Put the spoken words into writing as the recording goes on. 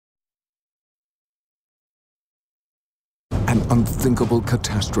an unthinkable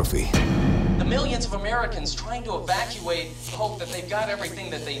catastrophe. The millions of Americans trying to evacuate hope that they've got everything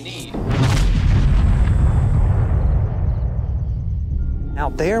that they need.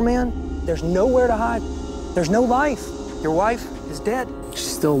 Out there, man, there's nowhere to hide. There's no life. Your wife is dead. She's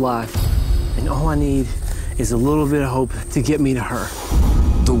still alive. And all I need is a little bit of hope to get me to her.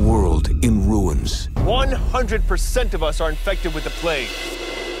 The world in ruins. 100% of us are infected with the plague.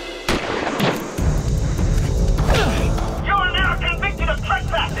 You are now convicted of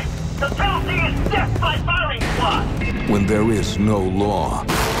trespassing. The penalty is death by firing squad. When there is no law.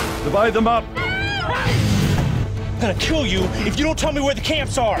 Divide them up. I'm gonna kill you if you don't tell me where the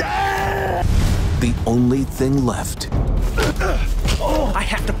camps are. The only thing left. I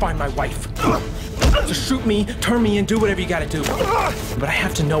have to find my wife. So shoot me, turn me in, do whatever you gotta do. But I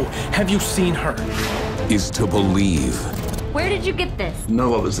have to know, have you seen her? Is to believe. Where did you get this? Know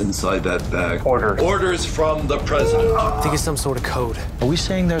what was inside that bag. Orders from the president. I think it's some sort of code. Are we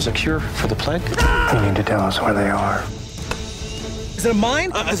saying there's a cure for the plague? You need to tell us where they are. Is it a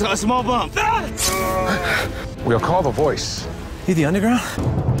mine? It's a small bump. We'll call the voice. You the underground?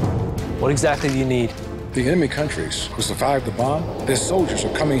 What exactly do you need? The enemy countries who survived the bomb, their soldiers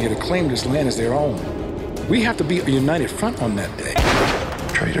are coming here to claim this land as their own. We have to be a united front on that day.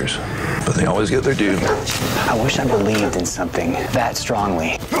 Traitors, but they always get their due. I wish I believed in something that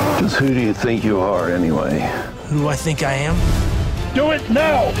strongly. Just who do you think you are, anyway? Who do I think I am? Do it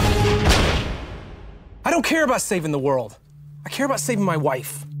now! I don't care about saving the world. I care about saving my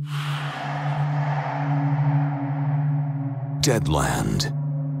wife. Deadland.